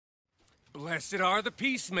Blessed are the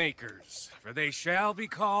Peacemakers, for they shall be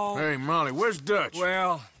called... Hey, Molly, where's Dutch?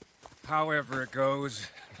 Well, however it goes.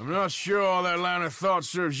 I'm not sure all that line of thought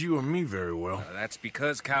serves you and me very well. That's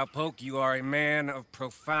because, Cowpoke, you are a man of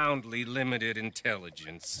profoundly limited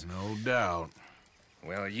intelligence. No doubt.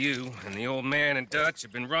 Well, you and the old man and Dutch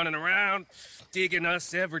have been running around, digging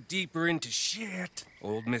us ever deeper into shit.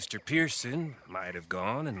 Old Mr. Pearson might have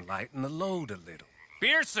gone and lightened the load a little.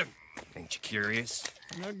 Pearson! Ain't you curious?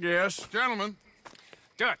 I guess. Gentlemen.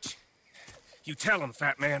 Dutch, you tell him,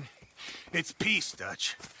 fat man. It's peace,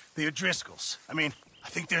 Dutch. The O'Driscolls. I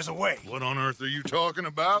think there's a way. What on earth are you talking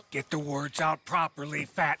about? Get the words out properly,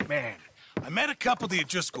 fat man. I met a couple of the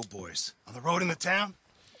O'Driscoll boys on the road in the town,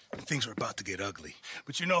 and things were about to get ugly.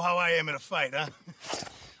 But you know how I am in a fight, huh?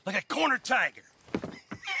 Like a corner tiger.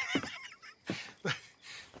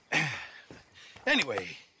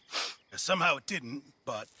 Anyway, somehow it didn't,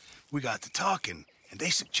 but we got to talking, and they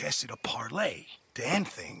suggested a parlay to end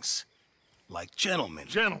things. Like gentlemen.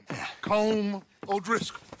 Gentlemen. Combe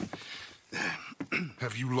O'Driscoll.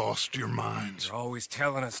 Have you lost your minds? You're always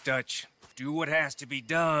telling us, Dutch. Do what has to be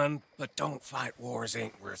done, but don't fight wars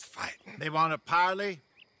ain't worth fighting. They want a parley?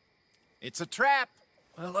 It's a trap.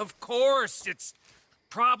 Well, of course, it's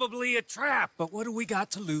probably a trap, but what do we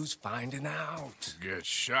got to lose finding out? Get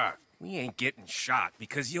shot. We ain't getting shot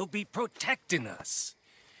because you'll be protecting us.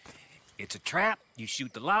 It's a trap, you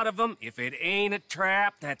shoot the lot of them. If it ain't a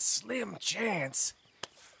trap, that's slim chance.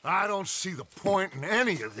 I don't see the point in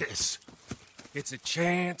any of this. It's a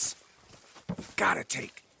chance you gotta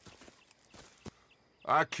take.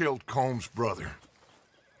 I killed Combs' brother.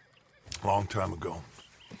 A long time ago.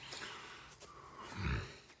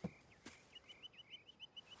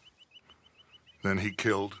 Then he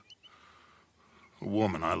killed a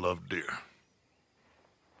woman I loved dear.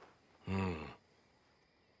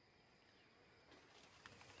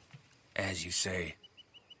 As you say,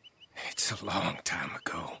 it's a long time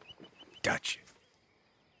ago, Dutch.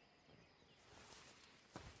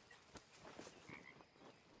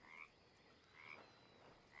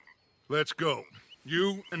 Let's go.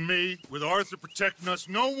 You and me, with Arthur protecting us,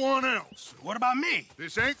 no one else. What about me?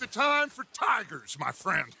 This ain't the time for tigers, my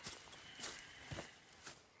friend.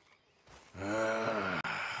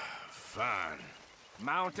 Fine.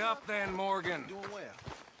 Mount up then, Morgan. Doing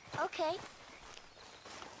well. Okay.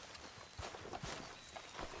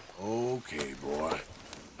 Okay, boy.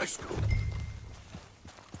 Let's go.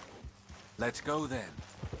 Let's go then.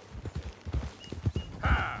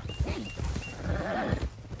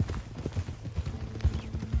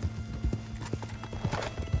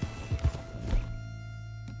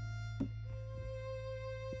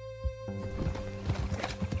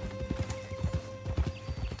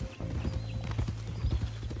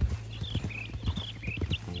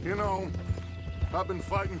 You know, I've been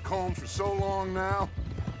fighting Combs for so long now,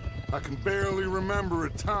 I can barely remember a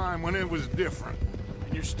time when it was different.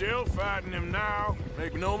 And you're still fighting him now.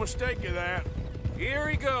 Make no mistake of that. Here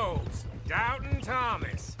he goes, Doubting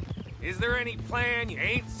Thomas. Is there any plan you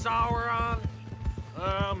ain't sour on?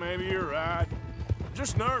 Well, maybe you're right. I'm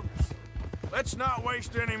just nervous. Let's not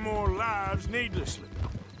waste any more lives needlessly.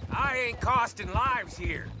 I ain't costing lives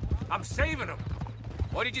here. I'm saving them.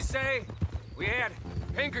 What did you say? We had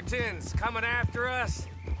Pinkertons coming after us?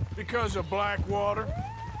 Because of Blackwater?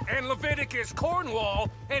 And Leviticus Cornwall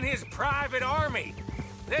and his private army.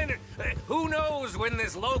 Then, who knows when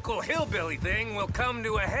this local hillbilly thing will come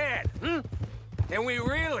to a head, Can we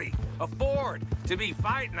really afford to be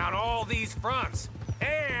fighting on all these fronts?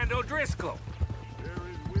 And O'Driscoll. There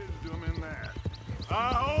is wisdom in that.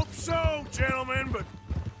 I hope so, gentlemen, but...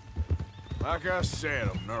 like I said,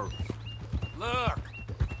 I'm nervous. Look,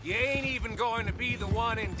 you ain't even going to be the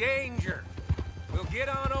one in danger. We'll get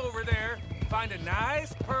on over there, find a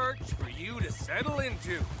nice perch for you to settle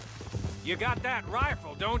into. You got that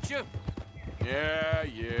rifle, don't you?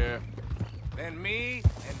 Yeah. Then me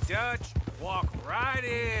and Dutch walk right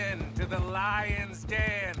in to the lion's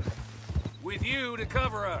den. With you to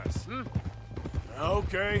cover us,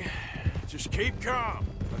 Okay. Just keep calm,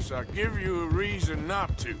 unless I give you a reason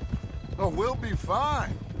not to. Oh, we'll be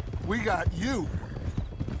fine. We got you.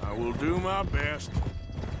 I will do my best.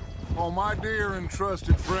 Oh, my dear and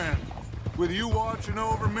trusted friend. With you watching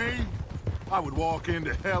over me, I would walk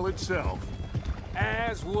into hell itself.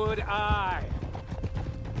 As would I.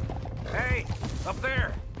 Hey, up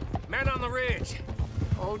there. Men on the ridge.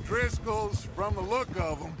 O'Driscoll's, from the look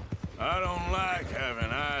of them. I don't like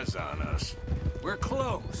having eyes on us. We're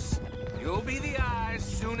close. You'll be the eyes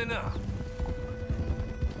soon enough.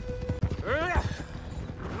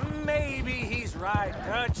 Maybe he's right,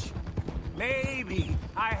 Dutch. Maybe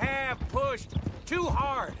I have pushed too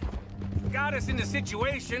hard. got us into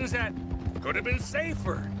situations that could have been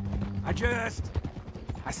safer.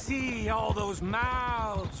 I see all those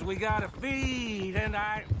mouths we gotta feed, and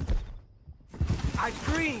I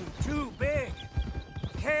dream too big,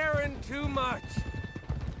 caring too much.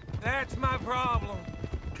 That's my problem.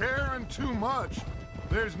 Caring too much?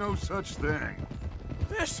 There's no such thing.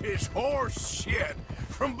 This is horse shit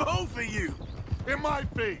from both of you. It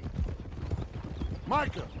might be.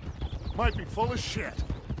 Micah might be full of shit.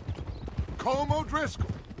 Colm O'Driscoll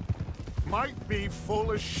might be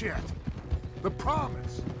full of shit. The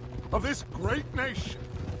promise of this great nation.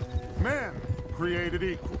 Men created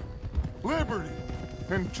equal. Liberty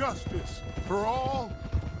and justice for all.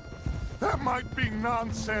 That might be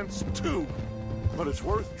nonsense too, but it's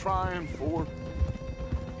worth trying for.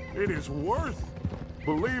 It is worth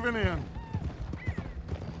believing in.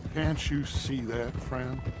 Can't you see that,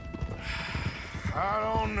 friend? I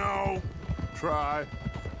don't know. Try.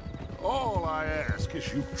 All I ask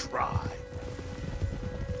is you try.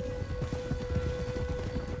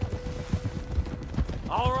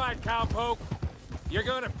 All right, cowpoke. You're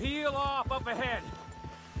gonna peel off up ahead.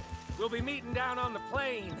 We'll be meeting down on the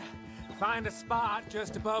plain. Find a spot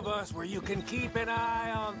just above us where you can keep an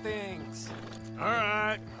eye on things. All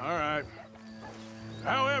right.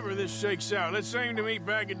 However this shakes out, let's aim to meet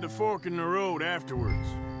back at the fork in the road afterwards.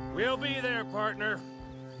 We'll be there, partner.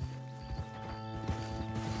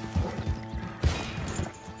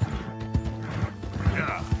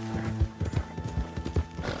 Yeah.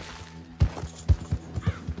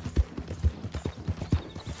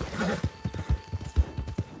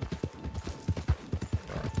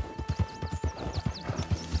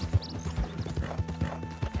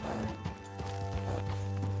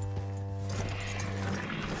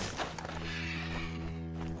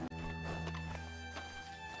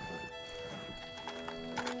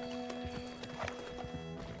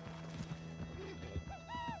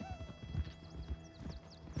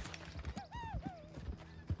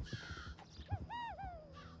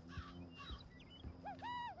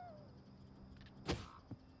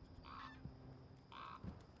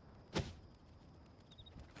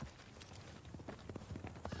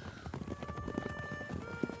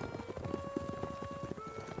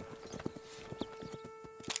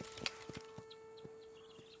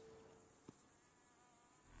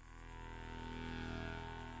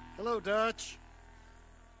 Hello, Dutch.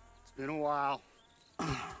 It's been a while.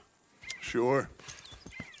 Sure.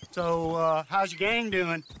 So, how's your gang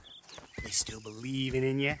doing? They still believing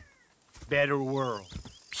in you? Better world.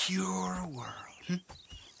 Pure world.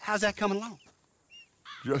 How's that coming along?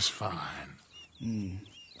 Just fine.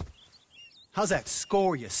 How's that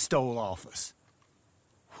score you stole off us?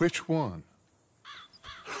 Which one?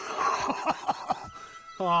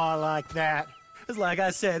 Oh, I like that. It's like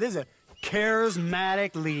I said, there's a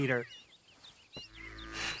charismatic leader.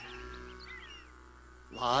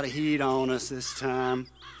 Lot of heat on us this time.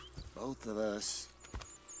 Both of us.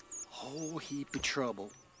 Whole heap of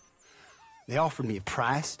trouble. They offered me a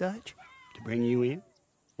price, Dutch, to bring you in.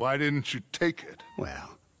 Why didn't you take it?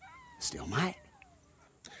 Well, still might.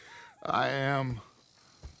 I am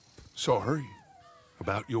sorry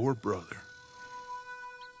about your brother.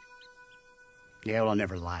 Yeah, well, I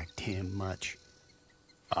never liked him much.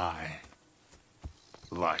 I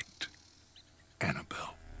liked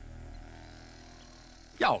Annabelle.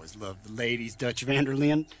 You always loved the ladies, Dutch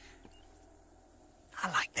Vanderlyn.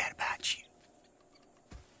 I like that about you.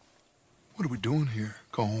 What are we doing here,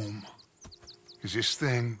 Colm? Is this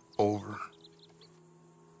thing over?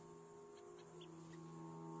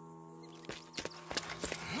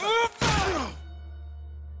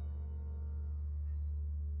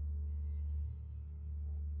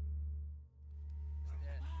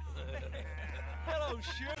 Hello,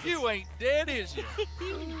 sugar. You ain't dead, is you?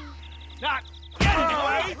 Not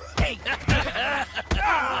anyway. Hey.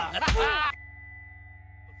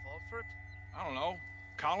 Fault for it? I don't know.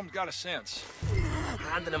 Colum's got a sense.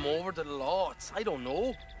 Handing him over to the lords. I don't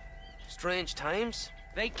know. Strange times.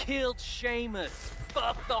 They killed Seamus.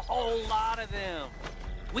 Fuck the whole lot of them.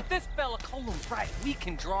 With this fella Colum's right, we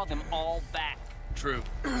can draw them all back. True.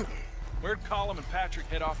 Where'd Colum and Patrick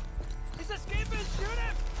head off? He's escaping. Shoot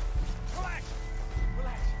him. Relax.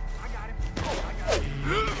 I got him. I got him.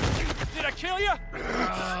 Did I kill you?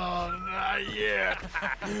 Oh, not yet.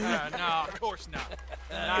 No, of course not.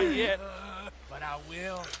 Not yet. But I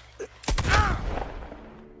will.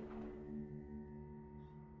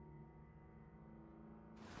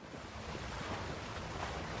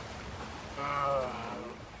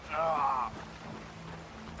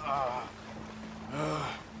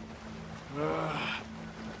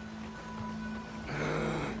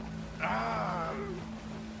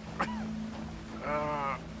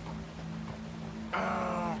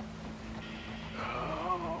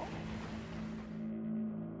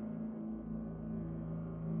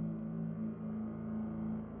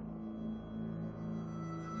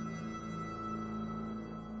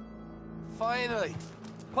 finally.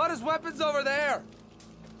 Put his weapons over there.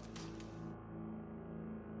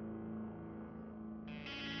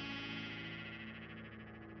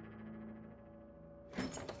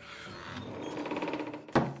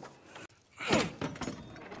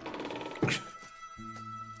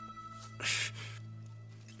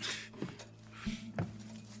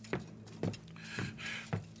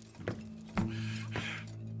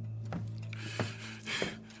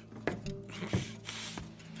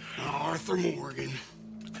 Arthur Morgan.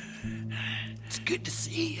 It's good to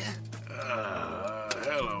see you.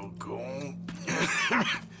 Hello, Cole.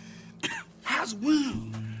 How's the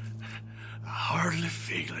wound? I hardly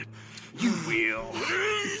feel it. You will.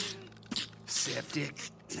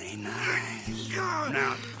 Septic. Ain't nice.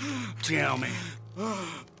 Now, tell me,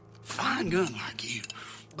 fine gun like you,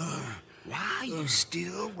 why you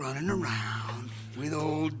still running around with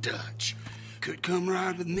old Dutch? Could come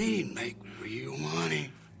right with me and make real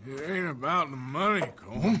money. It ain't about the money,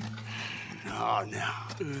 Cole. No.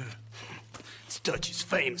 It's Dutch's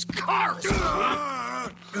famous cars.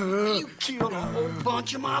 You killed a whole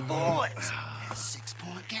bunch of my boys. That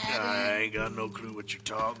 6-point cabin. I ain't got no clue what you're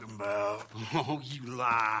talking about. Oh, you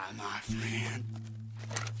lie, my friend.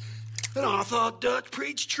 And I thought Dutch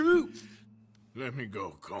preached truth. Let me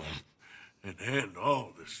go, Cole, and end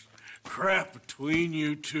all this crap between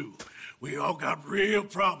you two. We all got real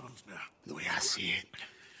problems now. The way I see it,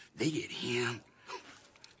 they get him.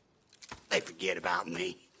 They forget about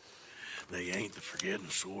me. They ain't the forgetting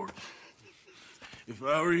sort. If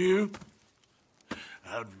I were you,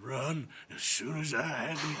 I'd run as soon as I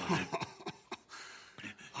had the money.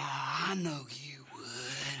 I know you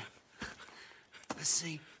would. Let's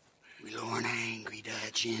see, we lure an angry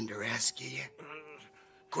Dutch in to rescue you.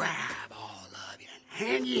 Grab all of you and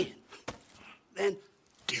hand you in. Then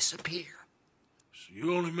disappear. So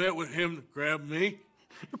you only met with him to grab me?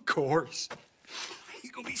 Of course.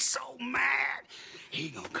 He's gonna be so mad. He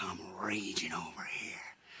gonna come raging over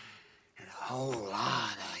here. And a whole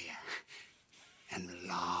lot of you. And the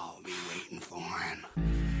law will be waiting for him.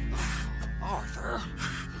 Arthur.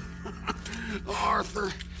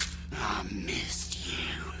 Arthur, I missed you.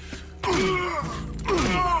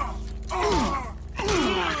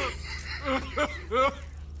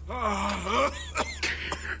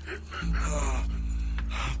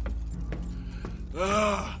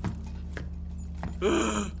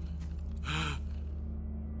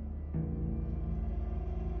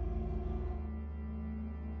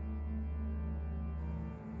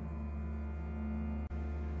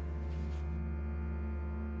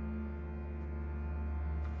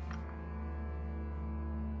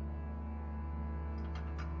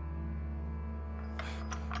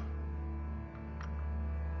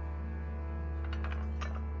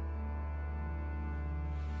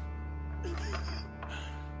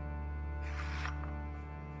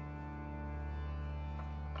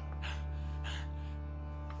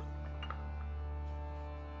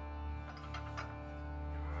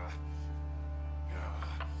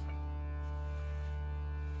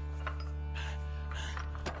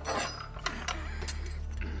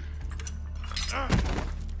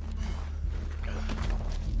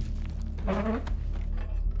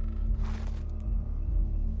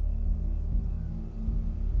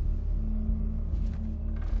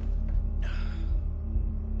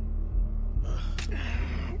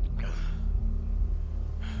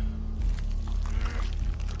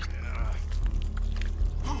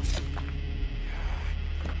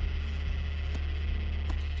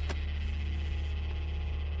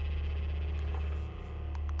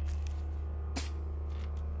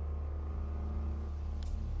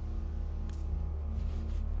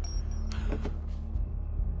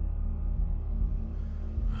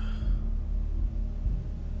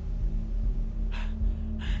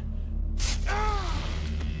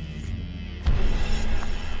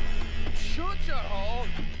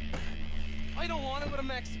 I don't want to go to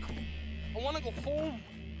Mexico. I want to go home.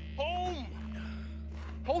 Home!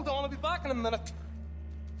 Hold on, I'll be back in a minute.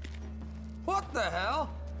 What the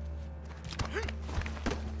hell?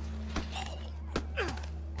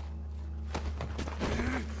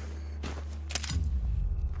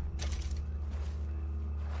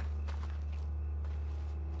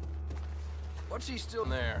 What's he still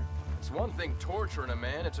there? It's one thing torturing a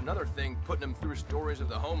man, it's another thing putting him through stories of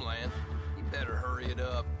the homeland. He better hurry it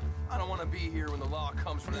up. I don't want to be here when the law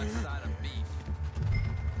comes for that side of beef.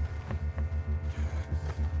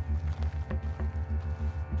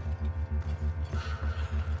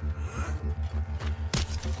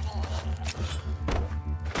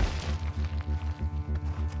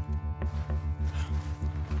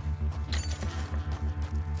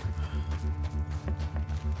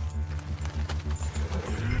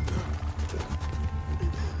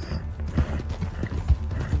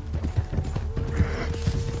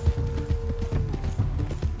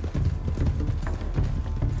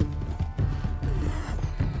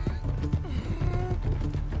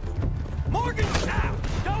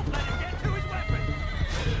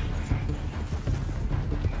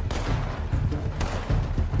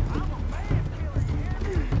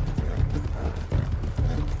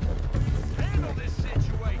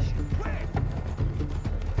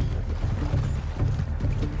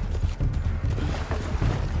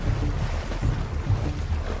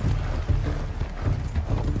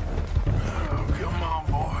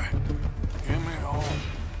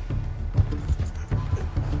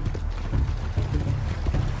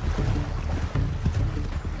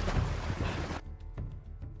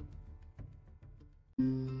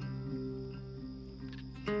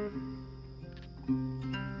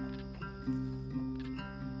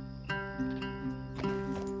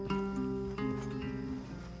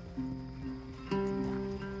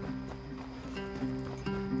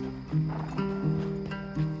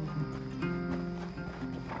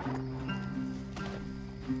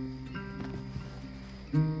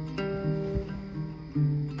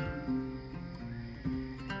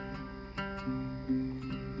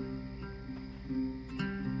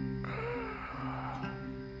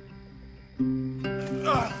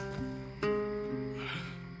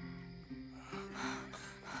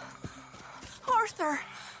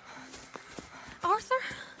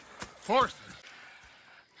 Arthur.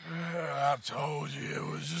 I told you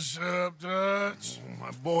it was a setup, Dutch. Oh,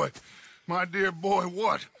 my boy. My dear boy,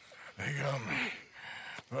 what? They got me.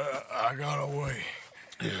 But I got away.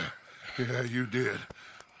 Yeah, you did.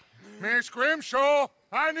 Miss Grimshaw,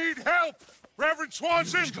 I need help! Reverend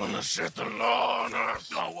Swanson! He's gonna set the law on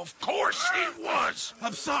us. Oh, of course he was.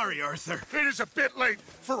 I'm sorry, Arthur. It is a bit late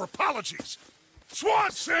for apologies.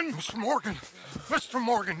 Swanson! Mr.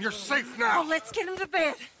 Morgan, you're safe now. Oh, let's get him to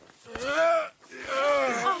bed.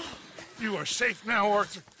 You are safe now,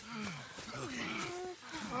 Arthur.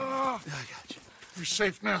 I got you. You're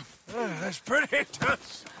safe now. That's pretty,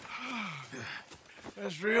 Dutch.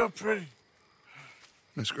 That's real pretty.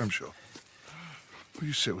 Miss Grimshaw, will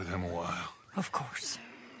you sit with him a while? Of course.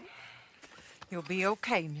 You'll be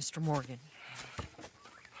okay, Mr. Morgan.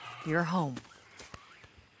 You're home.